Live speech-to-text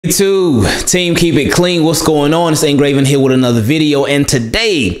YouTube team, keep it clean. What's going on? It's Ingraven here with another video, and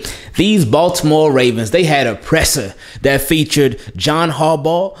today these Baltimore Ravens, they had a presser that featured John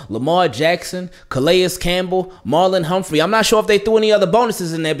Harbaugh, Lamar Jackson, Calais Campbell, Marlon Humphrey. I'm not sure if they threw any other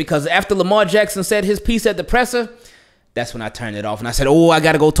bonuses in there, because after Lamar Jackson said his piece at the presser, that's when I turned it off and I said, oh, I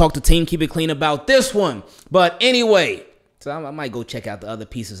gotta go talk to team keep it clean about this one. But anyway, so I might go check out the other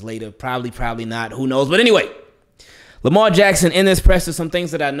pieces later. Probably not, who knows. But anyway, Lamar Jackson in this presser, some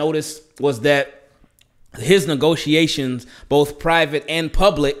things that I noticed was that his negotiations, both private and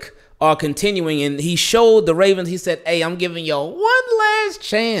public, are continuing. And he showed the Ravens, he said, hey, I'm giving y'all one last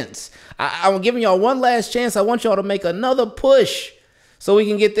chance. I'm giving y'all one last chance. I want y'all to make another push so we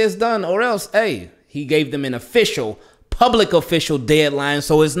can get this done, or else, hey, he gave them an public official deadline.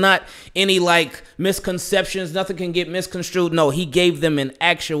 So it's not any like misconceptions. Nothing can get misconstrued. No, he gave them an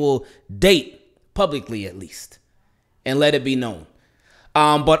actual date, publicly at least, and let it be known.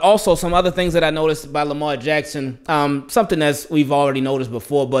 But also some other things that I noticed by Lamar Jackson, something that we've already noticed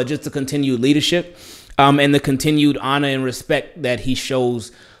before, but just the continued leadership and the continued honor and respect that he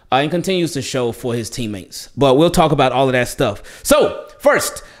shows and continues to show for his teammates. But we'll talk about all of that stuff. So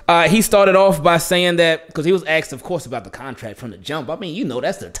first, he started off by saying that, because he was asked, of course, about the contract from the jump. I mean, you know,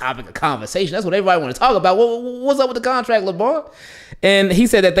 that's the topic of conversation. That's what everybody want to talk about. What's up with the contract, Lamar? And he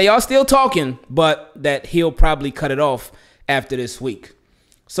said that they are still talking, but that he'll probably cut it off after this week.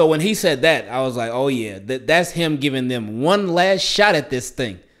 So when he said that, I was like, oh yeah, that's him giving them one last shot at this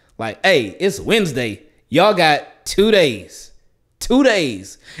thing. Like, hey, it's Wednesday. Y'all got 2 days. 2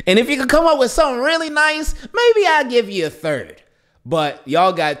 days. And if you could come up with something really nice, maybe I'll give you a third. But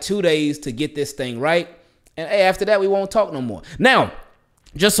y'all got 2 days to get this thing right. And hey, after that, we won't talk no more. Now,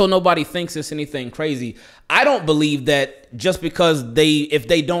 just so nobody thinks it's anything crazy, I don't believe that just because if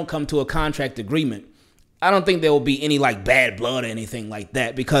they don't come to a contract agreement, I don't think there will be any like bad blood or anything like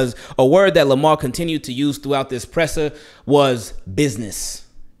that, because a word that Lamar continued to use throughout this presser was business.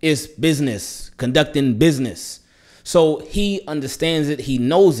 It's business, conducting business. So he understands it. He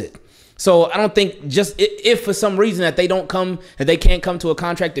knows it. So I don't think just if for some reason that they can't come to a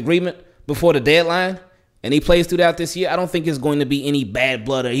contract agreement before the deadline and he plays throughout this year, I don't think it's going to be any bad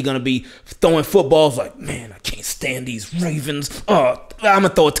blood, or he's going to be throwing footballs like, man, I can't stand these Ravens. Oh, I'm going to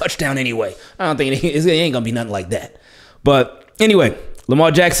throw a touchdown anyway. I don't think it ain't going to be nothing like that. But anyway,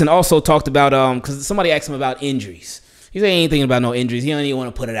 Lamar Jackson also talked about, because somebody asked him about injuries. He said he ain't thinking about no injuries. He don't even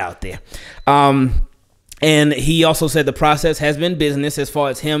want to put it out there. And he also said the process has been business as far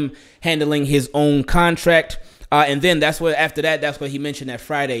as him handling his own contract. And then after that, that's what he mentioned, that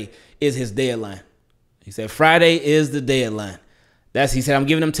Friday is his deadline. He said Friday is the deadline. He said, I'm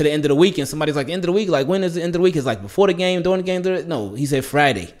giving them to the end of the week. And somebody's like, end of the week? Like, when is the end of the week? It's like before the game, during the game? No, he said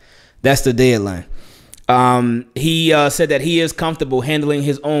Friday. That's the deadline. He said that he is comfortable handling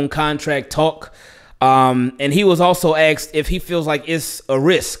his own contract talk. And he was also asked if he feels like it's a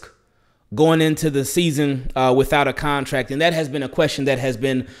risk going into the season without a contract. And that has been a question that has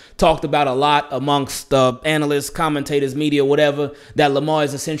been talked about a lot amongst analysts, commentators, media, whatever, that Lamar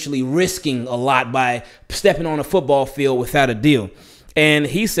is essentially risking a lot by stepping on a football field without a deal. And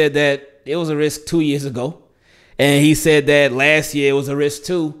he said that it was a risk 2 years ago. And he said that last year it was a risk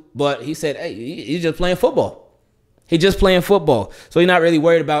too. But he said, hey, he's just playing football. He's just playing football. So he's not really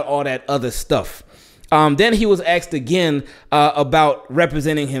worried about all that other stuff. Then he was asked again about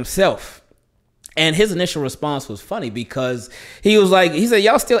representing himself. And his initial response was funny, because he said,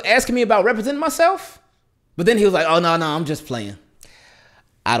 y'all still asking me about representing myself? But then he was like, oh, no, I'm just playing.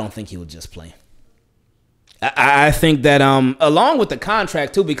 I don't think he was just playing. I think that along with the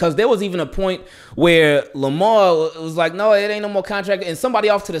contract, too, because there was even a point where Lamar was like, no, it ain't no more contract. And somebody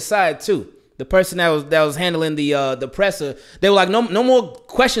off to the side, too, the person that was handling the presser, they were like, no more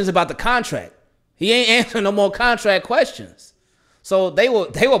questions about the contract. He ain't answering no more contract questions. So they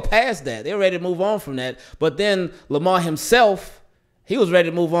were past that. They were ready to move on from that. But then Lamar himself, he was ready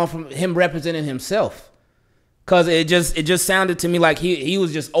to move on from him representing himself, because it just sounded to me like he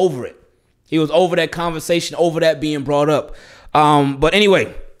was just over it. He was over that conversation, over that being brought up. But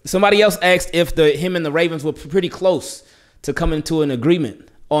anyway, somebody else asked if him and the Ravens were pretty close to coming to an agreement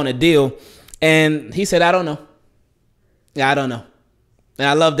on a deal, and he said, I don't know. Yeah, I don't know. And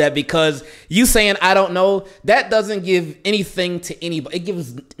I love that, because you saying I don't know, that doesn't give anything to anybody. It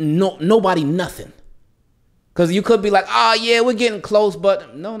gives nobody nothing. Because you could be like, oh, yeah, we're getting close,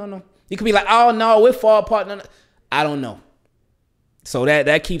 but no. You could be like, oh, no, we're far apart. No. I don't know. So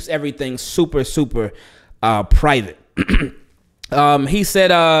that keeps everything super, super private. He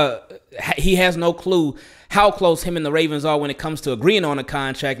said he has no clue how close him and the Ravens are when it comes to agreeing on a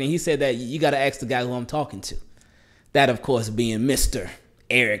contract. And he said that you got to ask the guy who I'm talking to. That, of course, being Mr.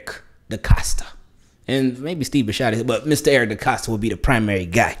 Eric DeCosta. And maybe Steve Bisciotti, but Mr. Eric DeCosta will be the primary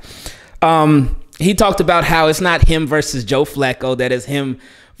guy. He talked about how it's not him versus Joe Flacco, that is him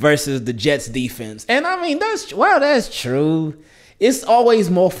versus the Jets defense. And I mean, that's true. It's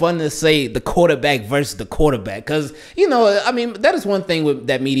always more fun to say the quarterback versus the quarterback because, you know, I mean, that is one thing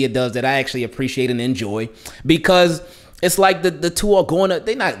that media does that I actually appreciate and enjoy because it's like the two are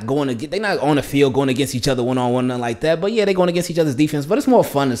they're not on the field going against each other one-on-one, nothing like that. But yeah, they're going against each other's defense. But it's more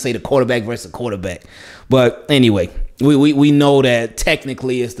fun to say the quarterback versus the quarterback. But anyway, we know that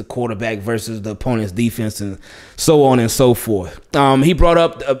technically it's the quarterback versus the opponent's defense and so on and so forth. He brought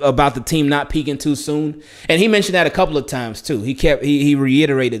up about the team not peaking too soon. And he mentioned that a couple of times too. He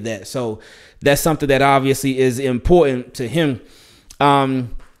reiterated that. So that's something that obviously is important to him.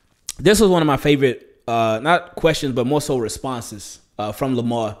 This was one of my favorite not questions, but more so responses from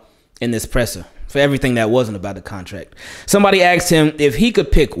Lamar in this presser for everything that wasn't about the contract. Somebody asked him if he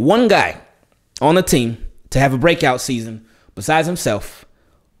could pick one guy on the team to have a breakout season besides himself,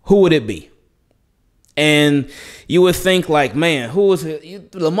 who would it be? And you would think like, man, who was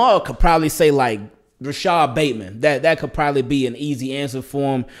it? Lamar could probably say like Rashad Bateman. That could probably be an easy answer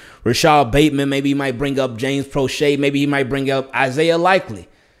for him. Rashad Bateman, maybe he might bring up James Prochet. Maybe he might bring up Isaiah Likely.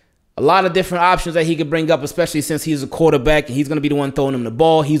 A lot of different options that he could bring up, especially since he's a quarterback and he's going to be the one throwing him the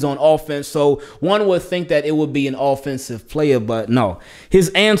ball. He's on offense. So one would think that it would be an offensive player, but no. His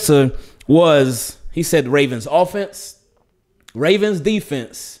answer was, he said Ravens offense, Ravens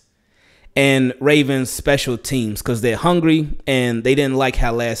defense, and Ravens special teams because they're hungry and they didn't like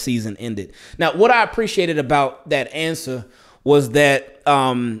how last season ended. Now, what I appreciated about that answer was that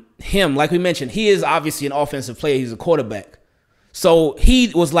him, like we mentioned, he is obviously an offensive player. He's a quarterback. So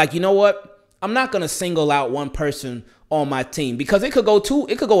he was like, you know what? I'm not going to single out one person on my team because it could go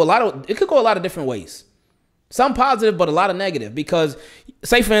a lot of different ways. Some positive, but a lot of negative because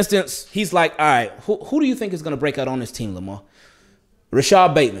say, for instance, he's like, all right, who do you think is going to break out on this team, Lamar?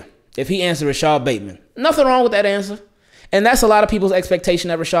 Rashad Bateman. If he answered Rashad Bateman, nothing wrong with that answer. And that's a lot of people's expectation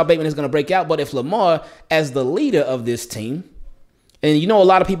that Rashad Bateman is going to break out. But if Lamar, as the leader of this team, and you know a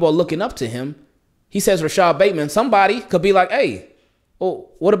lot of people are looking up to him, he says Rashad Bateman, somebody could be like, hey, well,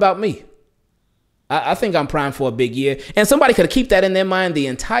 what about me? I think I'm primed for a big year. And somebody could keep that in their mind the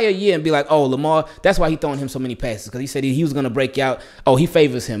entire year and be like, oh, Lamar, that's why he's throwing him so many passes because he said he was going to break out. Oh, he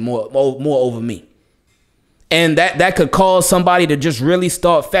favors him more over me. And that could cause somebody to just really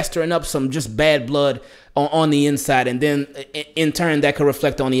start festering up some just bad blood on the inside. And then in turn, that could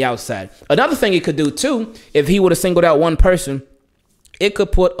reflect on the outside. Another thing it could do, too, if he would have singled out one person, it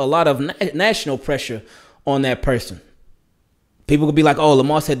could put a lot of national pressure on that person. People could be like, oh,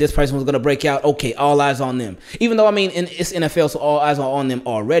 Lamar said this person was going to break out. Okay, all eyes on them. Even though, I mean, it's NFL, so all eyes are on them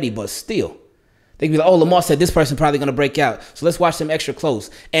already, but still. They could be like, oh, Lamar said this person probably going to break out, so let's watch them extra close.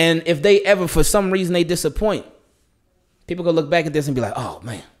 And if they ever, for some reason, they disappoint, people could look back at this and be like, oh,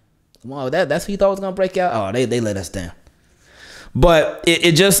 man, Lamar, that's who you thought was going to break out? Oh, they let us down. But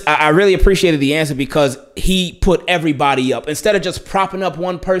I really appreciated the answer because he put everybody up. Instead of just propping up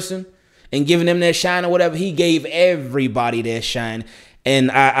one person and giving them their shine or whatever, he gave everybody their shine.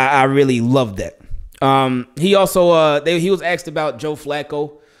 And I really loved that. He also, he was asked about Joe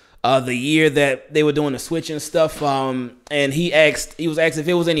Flacco, the year that they were doing the switch and stuff. And he was asked if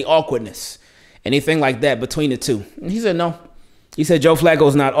there was any awkwardness, anything like that between the two. And he said no. He said Joe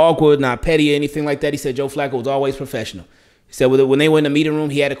Flacco's not awkward, not petty, or anything like that. He said Joe Flacco was always professional. He said when they were in the meeting room,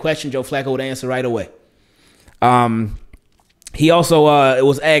 he had a question, Joe Flacco would answer right away. He also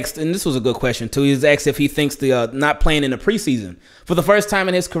was asked, and this was a good question too, he was asked if he thinks the not playing in the preseason for the first time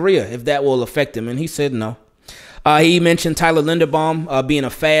in his career, if that will affect him, and he said no. He mentioned Tyler Linderbaum being a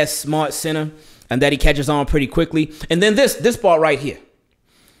fast, smart center, and that he catches on pretty quickly. And then this part right here.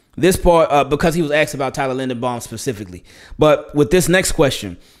 This part, because he was asked about Tyler Linderbaum specifically. But with this next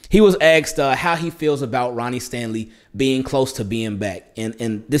question, he was asked how he feels about Ronnie Stanley being close to being back.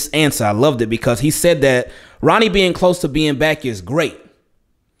 And this answer, I loved it because he said that Ronnie being close to being back is great.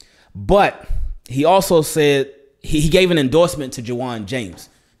 But he also said he gave an endorsement to Juwan James.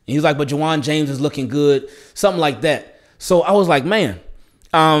 And he was like, but Juwan James is looking good, something like that. So I was like, man,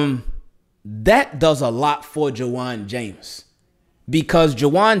 that does a lot for Juwan James. Because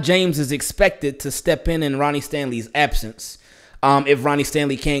Juwan James is expected to step in Ronnie Stanley's absence. If Ronnie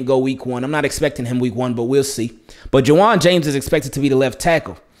Stanley can't go week one. I'm not expecting him week one, but we'll see. But Juwan James is expected to be the left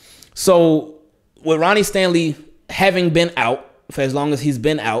tackle. So with Ronnie Stanley having been out for as long as he's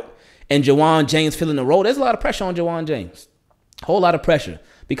been out and Juwan James filling the role, there's a lot of pressure on Juwan James. A whole lot of pressure.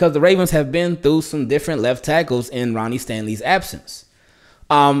 Because the Ravens have been through some different left tackles in Ronnie Stanley's absence.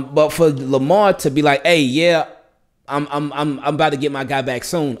 But for Lamar to be like, hey, yeah, I'm about to get my guy back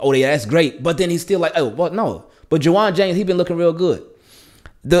soon. Oh yeah, that's great. But then he's still like, oh, well, no. But Juwan James, he's been looking real good.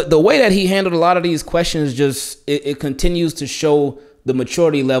 The way that he handled a lot of these questions, just it continues to show the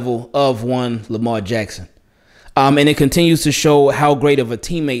maturity level of one Lamar Jackson. And it continues to show how great of a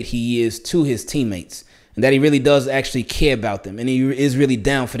teammate he is to his teammates, and that he really does actually care about them, and he is really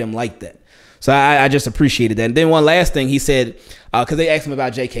down for them like that. So I just appreciated that. And then one last thing he said, because they asked him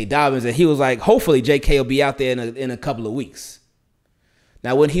about J.K. Dobbins, and he was like, hopefully J.K. will be out there in a couple of weeks.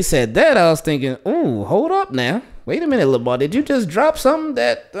 Now, when he said that, I was thinking, ooh, hold up now. Wait a minute, Lamar. Did you just drop something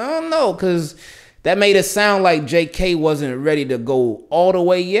that, I don't know, because that made it sound like J.K. wasn't ready to go all the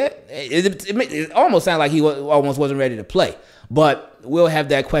way yet. It almost sounded like he almost wasn't ready to play. But we'll have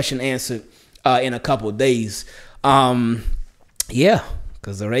that question answered in a couple of days. Yeah,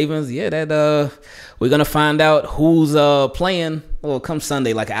 because the Ravens, we're going to find out who's playing. Well, come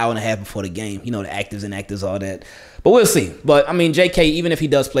Sunday, like an hour and a half before the game. You know, the actives and actors, all that. But we'll see. But, I mean, J.K., even if he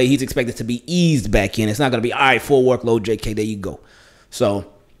does play, he's expected to be eased back in. It's not going to be, all right, full workload, J.K., there you go.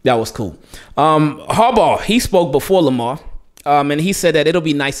 So that was cool. Harbaugh, he spoke before Lamar, and he said that it'll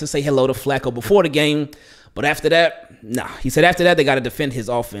be nice to say hello to Flacco before the game. But after that, nah. He said after that, they got to defend his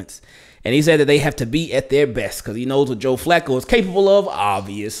offense. And he said that they have to be at their best because he knows what Joe Flacco is capable of,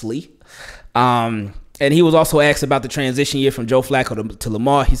 obviously. And he was also asked about the transition year from Joe Flacco to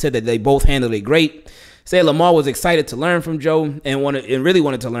Lamar. He said that they both handled it great. He said Lamar was excited to learn from Joe and really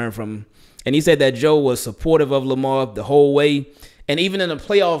wanted to learn from him. And he said that Joe was supportive of Lamar the whole way. And even in a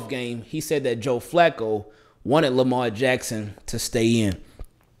playoff game, he said that Joe Flacco wanted Lamar Jackson to stay in.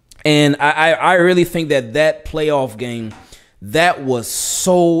 And I really think that playoff game, that was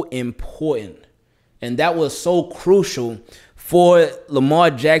so important. And that was so crucial for Lamar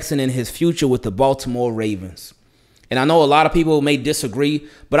Jackson and his future with the Baltimore Ravens. And I know a lot of people may disagree,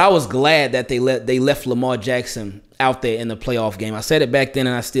 but I was glad that they left Lamar Jackson out there in the playoff game. I said it back then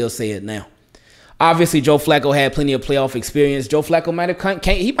and I still say it now. Obviously, Joe Flacco had plenty of playoff experience. Joe Flacco might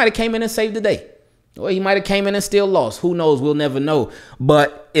have came in and saved the day. Or he might have came in and still lost. Who knows? We'll never know.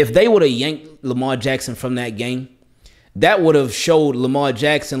 But if they would have yanked Lamar Jackson from that game, that would have showed Lamar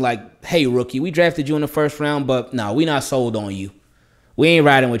Jackson like, hey, rookie, we drafted you in the first round, but no, we not sold on you. We ain't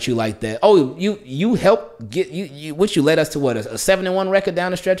riding with you like that. Oh, you helped get you led us to what, a 7-1 record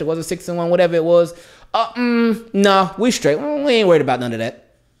down the stretch? It was a 6-1, whatever it was. No, we straight. We ain't worried about none of that.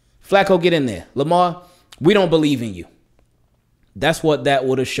 Flacco, get in there. Lamar, we don't believe in you. That's what that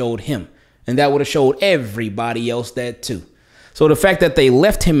would have showed him. And that would have showed everybody else that too. So the fact that they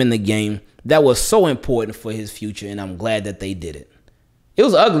left him in the game, that was so important for his future, and I'm glad that they did it. It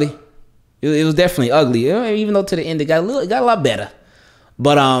was ugly. It was definitely ugly. Even though to the end it got a lot better.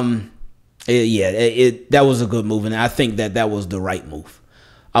 But that was a good move, and I think that was the right move.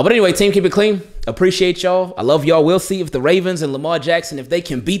 But anyway, team, keep it clean. Appreciate y'all. I love y'all. We'll see if the Ravens and Lamar Jackson, if they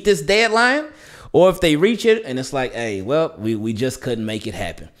can beat this deadline, or if they reach it and it's like, hey, well, we just couldn't make it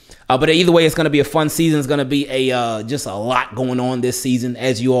happen. But either way, it's going to be a fun season. It's going to be just a lot going on this season,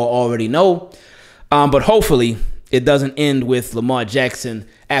 as you all already know. But hopefully it doesn't end with Lamar Jackson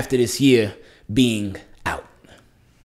after this year being